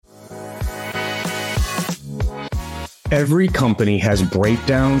Every company has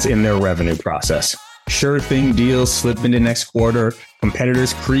breakdowns in their revenue process. Sure thing deals slip into next quarter,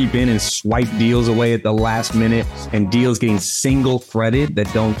 competitors creep in and swipe deals away at the last minute, and deals getting single threaded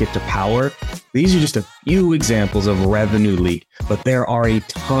that don't get to power. These are just a few examples of revenue leak, but there are a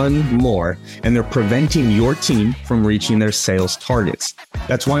ton more, and they're preventing your team from reaching their sales targets.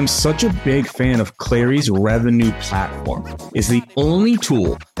 That's why I'm such a big fan of Clary's revenue platform. It's the only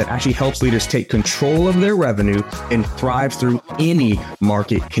tool that actually helps leaders take control of their revenue and thrive through any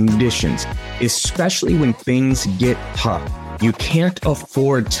market conditions, especially when things get tough. You can't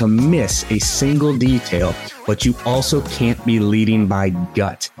afford to miss a single detail, but you also can't be leading by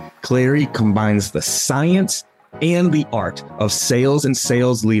gut. Clary combines the science and the art of sales and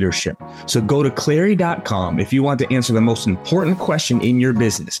sales leadership. So go to Clary.com if you want to answer the most important question in your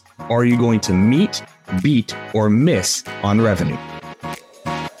business. Are you going to meet, beat, or miss on revenue?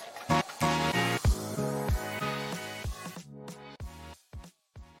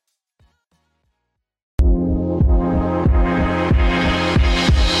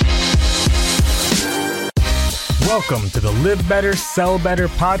 Welcome to the Live Better, Sell Better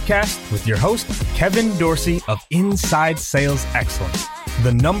podcast with your host, Kevin Dorsey of Inside Sales Excellence,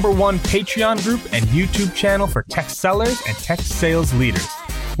 the #1 Patreon group and YouTube channel for tech sellers and tech sales leaders,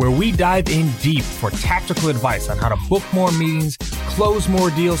 where we dive in deep for tactical advice on how to book more meetings, close more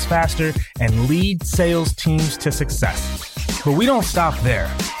deals faster, and lead sales teams to success. But we don't stop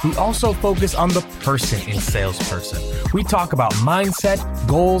there. We also focus on the person in salesperson. We talk about mindset,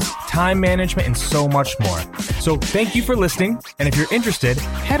 goals, time management, and so much more. So thank you for listening. And if you're interested,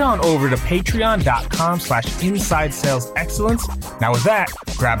 head on over to patreon.com/inside sales excellence. Now with that,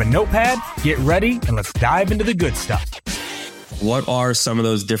 grab a notepad, get ready, and let's dive into the good stuff. What are some of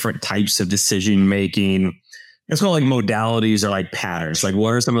those different types of decision making? It's called like modalities or like patterns. Like what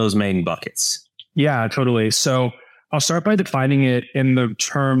are some of those main buckets? Yeah, totally. So I'll start by defining it in the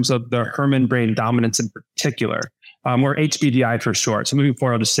terms of the Herrmann brain dominance in particular, or HBDI for short. So moving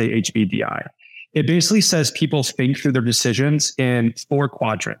forward, I'll just say HBDI. It basically says people think through their decisions in 4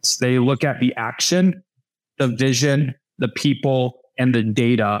 quadrants. They look at the action, the vision, the people, and the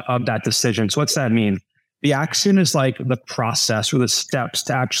data of that decision. So what's that mean? The action is like the process or the steps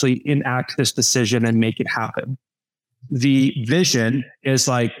to actually enact this decision and make it happen. The vision is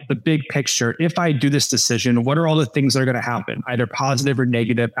like the big picture. If I do this decision, what are all the things that are going to happen, either positive or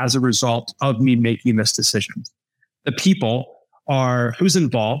negative, as a result of me making this decision? The people are who's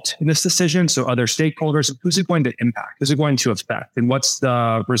involved in this decision. So other stakeholders, who's it going to impact? Who's it going to affect? And what's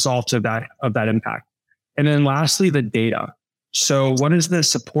the result of that impact? And then lastly, the data. So what is the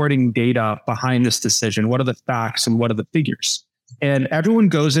supporting data behind this decision? What are the facts and what are the figures? And everyone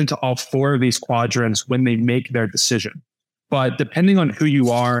goes into all 4 of these quadrants when they make their decision. But depending on who you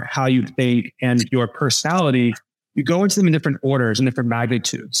are, how you think, and your personality, you go into them in different orders and different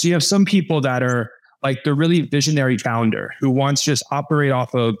magnitudes. So you have some people that are like the really visionary founder who wants to just operate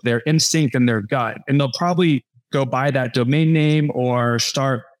off of their instinct and their gut. And they'll probably go buy that domain name or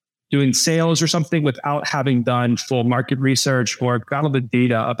start doing sales or something without having done full market research or got all the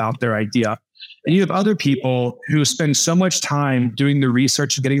data about their idea. And you have other people who spend so much time doing the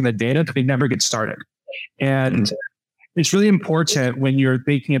research and getting the data that they never get started. And it's really important when you're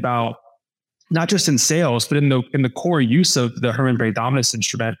thinking about not just in sales, but in the core use of the Herrmann brain dominance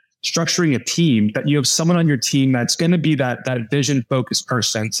instrument, structuring a team, that you have someone on your team that's going to be that vision focused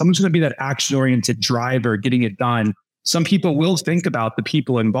person. Someone's going to be that action oriented driver getting it done. Some people will think about the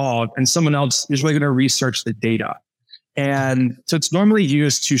people involved, and someone else is really going to research the data. And so it's normally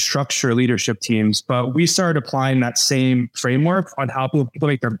used to structure leadership teams, but we started applying that same framework on how people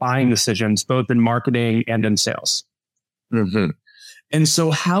make their buying decisions, both in marketing and in sales. Mm-hmm. And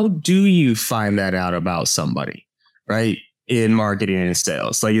so how do you find that out about somebody, right? In marketing and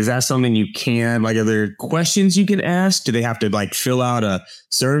sales? Like, is that something you can, like, are there questions you can ask? Do they have to like fill out a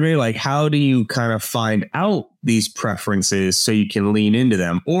survey? Like, how do you kind of find out these preferences so you can lean into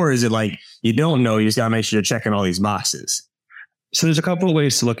them? Or is it like, you don't know, you just got to make sure you're checking all these boxes? So there's a couple of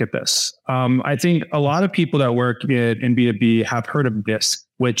ways to look at this. I think a lot of people that work in B2B have heard of DISC,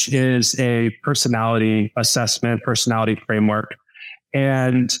 which is a personality assessment, personality framework.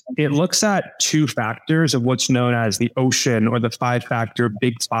 And it looks at 2 factors of what's known as the OCEAN, or the 5-factor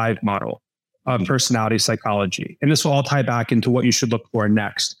Big 5 model of personality psychology. And this will all tie back into what you should look for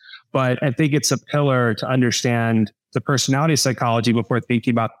next. But I think it's a pillar to understand the personality psychology before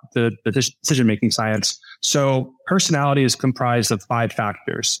thinking about the decision-making science. So personality is comprised of 5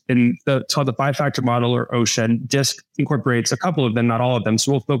 factors. And it's called the 5-factor model, or OCEAN. DISC incorporates a couple of them, not all of them.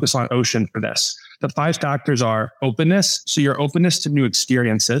 So we'll focus on OCEAN for this. The 5 factors are openness. So your openness to new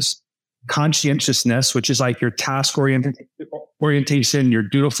experiences, conscientiousness, which is like your task orientation, your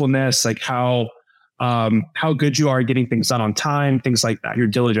dutifulness, like how good you are at getting things done on time, things like that, your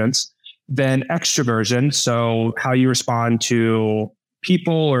diligence. Then extroversion, so how you respond to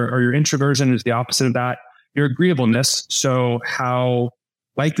people, or your introversion is the opposite of that. Your agreeableness, so how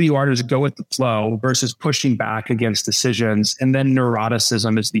likely you are to go with the flow versus pushing back against decisions. And then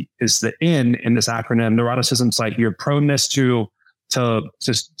neuroticism is the in this acronym. Neuroticism is like your proneness to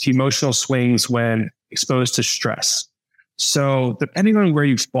emotional swings when exposed to stress. So depending on where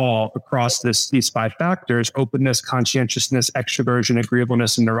you fall across these 5 factors, openness, conscientiousness, extroversion,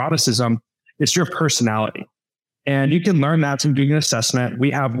 agreeableness, and neuroticism, it's your personality. And you can learn that from doing an assessment. We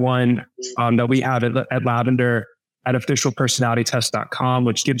have one that we have at Lavender at officialpersonalitytest.com,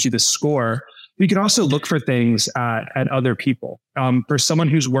 which gives you the score. You can also look for things at other people. For someone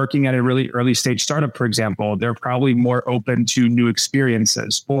who's working at a really early stage startup, for example, they're probably more open to new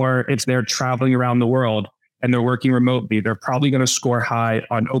experiences. Or if they're traveling around the world and they're working remotely, they're probably going to score high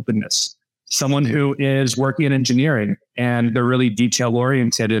on openness. Someone who is working in engineering and they're really detail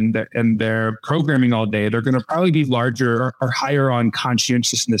oriented and they're programming all day, they're going to probably be larger or higher on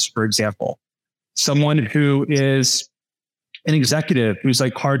conscientiousness, for example. Someone who is an executive who's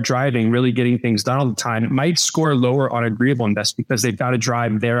like hard driving, really getting things done all the time, might score lower on agreeableness because they've got to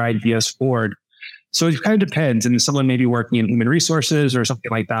drive their ideas forward. So it kind of depends. And someone maybe working in human resources or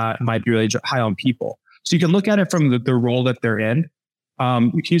something like that might be really high on people. So you can look at it from the role that they're in.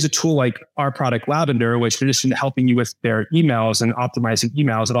 You can use a tool like our product Lavender, which in addition to helping you with their emails and optimizing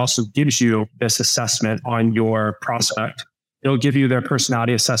emails, it also gives you this assessment on your prospect. It'll give you their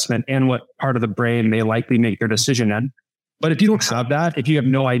personality assessment and what part of the brain they likely make their decision in. But if you don't have that, if you have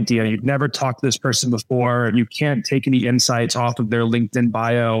no idea, you've never talked to this person before, and you can't take any insights off of their LinkedIn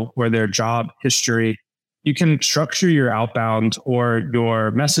bio or their job history, you can structure your outbound or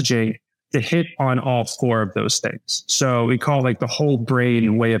your messaging to hit on all 4 of those things. So we call it like the whole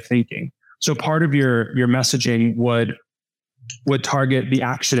brain way of thinking. So part of your messaging would target the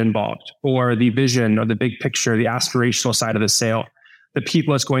action involved, or the vision, or the big picture, the aspirational side of the sale, the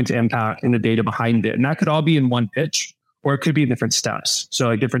people it's going to impact, and the data behind it. And that could all be in one pitch, or it could be in different steps. So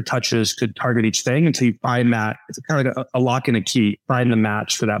like different touches could target each thing until you find that it's kind of like a lock and a key, find the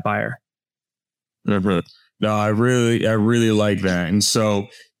match for that buyer. No, I really like that. And so,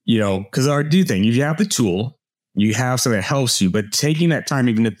 because I do think if you have the tool, you have something that helps you, but taking that time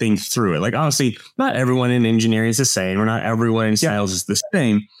even to think through it. Like, honestly, not everyone in engineering is the same, or not everyone in sales is the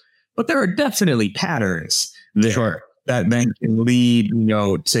same, but there are definitely patterns there that then can lead,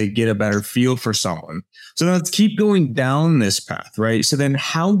 to get a better feel for someone. So let's keep going down this path, right? So then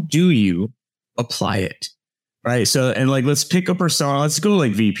how do you apply it? Right. So, and like, let's pick a persona. Let's go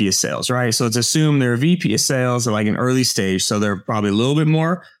like VP of sales, right? So let's assume they're a VP of sales at like an early stage. So they're probably a little bit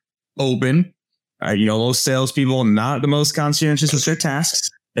more open. Those salespeople, not the most conscientious with their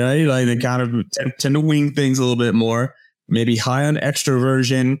tasks. Right? Like they kind of tend to wing things a little bit more, maybe high on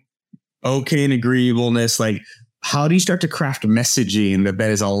extroversion, okay in agreeableness. Like, how do you start to craft messaging that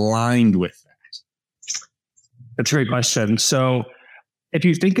is aligned with that? That's a great question. So if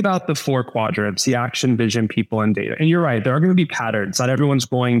you think about the 4 quadrants, the action, vision, people, and data, and you're right, there are going to be patterns. Not everyone's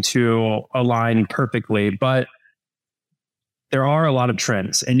going to align perfectly, but there are a lot of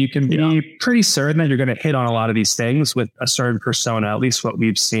trends, and you can be pretty certain that you're going to hit on a lot of these things with a certain persona, at least what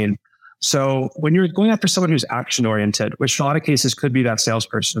we've seen. So when you're going after someone who's action oriented, which in a lot of cases could be that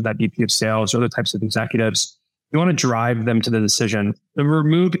salesperson or that VP of sales or other types of executives, you want to drive them to the decision and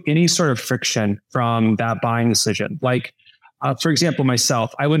remove any sort of friction from that buying decision. Like, for example,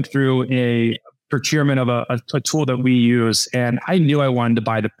 myself, I went through a procurement of a tool that we use, and I knew I wanted to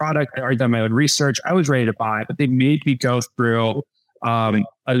buy the product. I already done my own research. I was ready to buy, but they made me go through a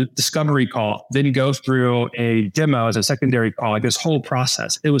discovery call, then go through a demo as a secondary call, like this whole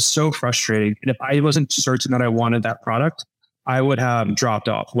process. It was so frustrating. And if I wasn't certain that I wanted that product, I would have dropped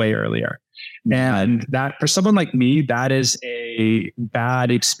off way earlier. And that, for someone like me, that is a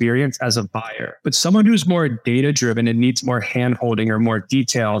bad experience as a buyer. But someone who's more data driven and needs more hand holding or more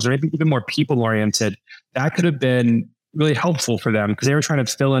details, or maybe even more people oriented, that could have been really helpful for them because they were trying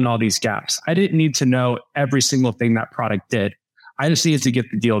to fill in all these gaps. I didn't need to know every single thing that product did. I just needed to get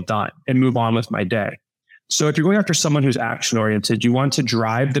the deal done and move on with my day. So if you're going after someone who's action oriented, you want to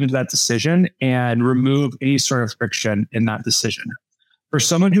drive them to that decision and remove any sort of friction in that decision. For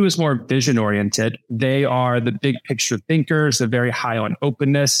someone who is more vision oriented, they are the big picture thinkers. They're very high on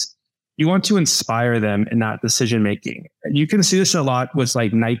openness. You want to inspire them in that decision making. And you can see this a lot with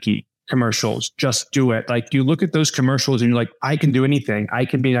like Nike commercials. Just do it. Like you look at those commercials and you're like, I can do anything. I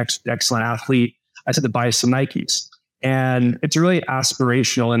can be an excellent athlete. I said to buy some Nikes. And it's really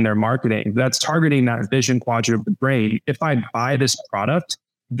aspirational in their marketing. That's targeting that vision quadrant of the brain. If I buy this product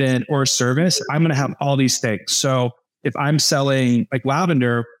then or service, I'm going to have all these things. So if I'm selling like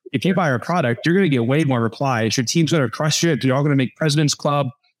lavender, if you buy our product, you're going to get way more replies. Your team's going to crush it. You're all going to make President's Club.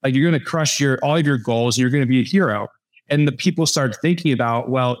 Like you're going to crush all of your goals. You're going to be a hero. And the people start thinking about,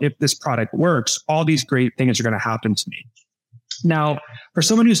 well, if this product works, all these great things are going to happen to me. Now, for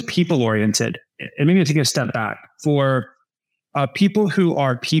someone who's people-oriented, and maybe take a step back, for people who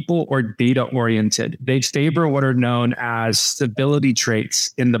are people or data-oriented, they favor what are known as stability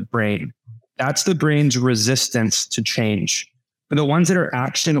traits in the brain. That's the brain's resistance to change. For the ones that are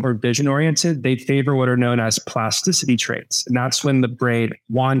action or vision-oriented, they favor what are known as plasticity traits. And that's when the brain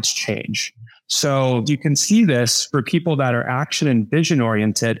wants change. So you can see this for people that are action and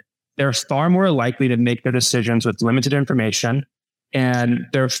vision-oriented. They're far more likely to make their decisions with limited information, and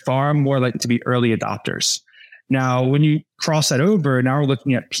they're far more likely to be early adopters. Now, when you cross that over, now we're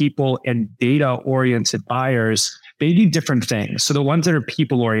looking at people and data-oriented buyers. They need different things. So the ones that are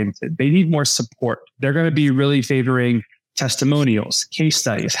people-oriented, they need more support. They're going to be really favoring testimonials, case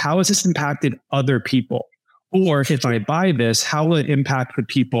studies. How has this impacted other people? Or if I buy this, how will it impact the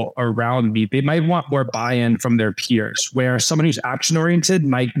people around me? They might want more buy-in from their peers, where someone who's action-oriented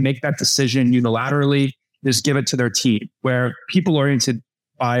might make that decision unilaterally, just give it to their team, where people-oriented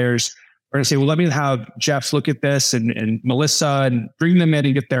buyers are going to say, well, let me have Jeff look at this and Melissa and bring them in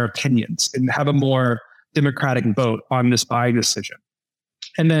and get their opinions and have a more democratic vote on this buying decision.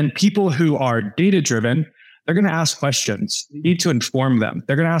 And then people who are data-driven, they're going to ask questions. You need to inform them.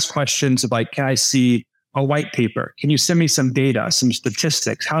 They're going to ask questions of like, can I see a white paper? Can you send me some data, some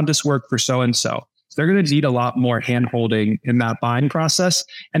statistics? How does this work for so-and-so? They're going to need a lot more hand-holding in that buying process.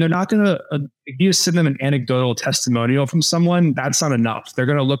 And they're not going to, if you send them an anecdotal testimonial from someone, that's not enough. They're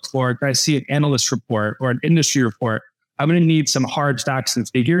going to look for, can I see an analyst report or an industry report? I'm going to need some hard facts and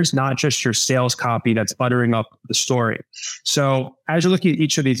figures, not just your sales copy that's buttering up the story. So as you're looking at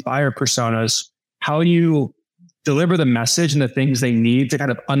each of these buyer personas, how you deliver the message and the things they need to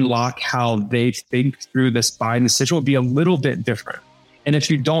kind of unlock how they think through this buying decision will be a little bit different. And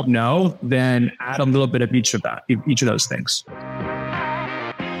if you don't know, then add a little bit of each of those things.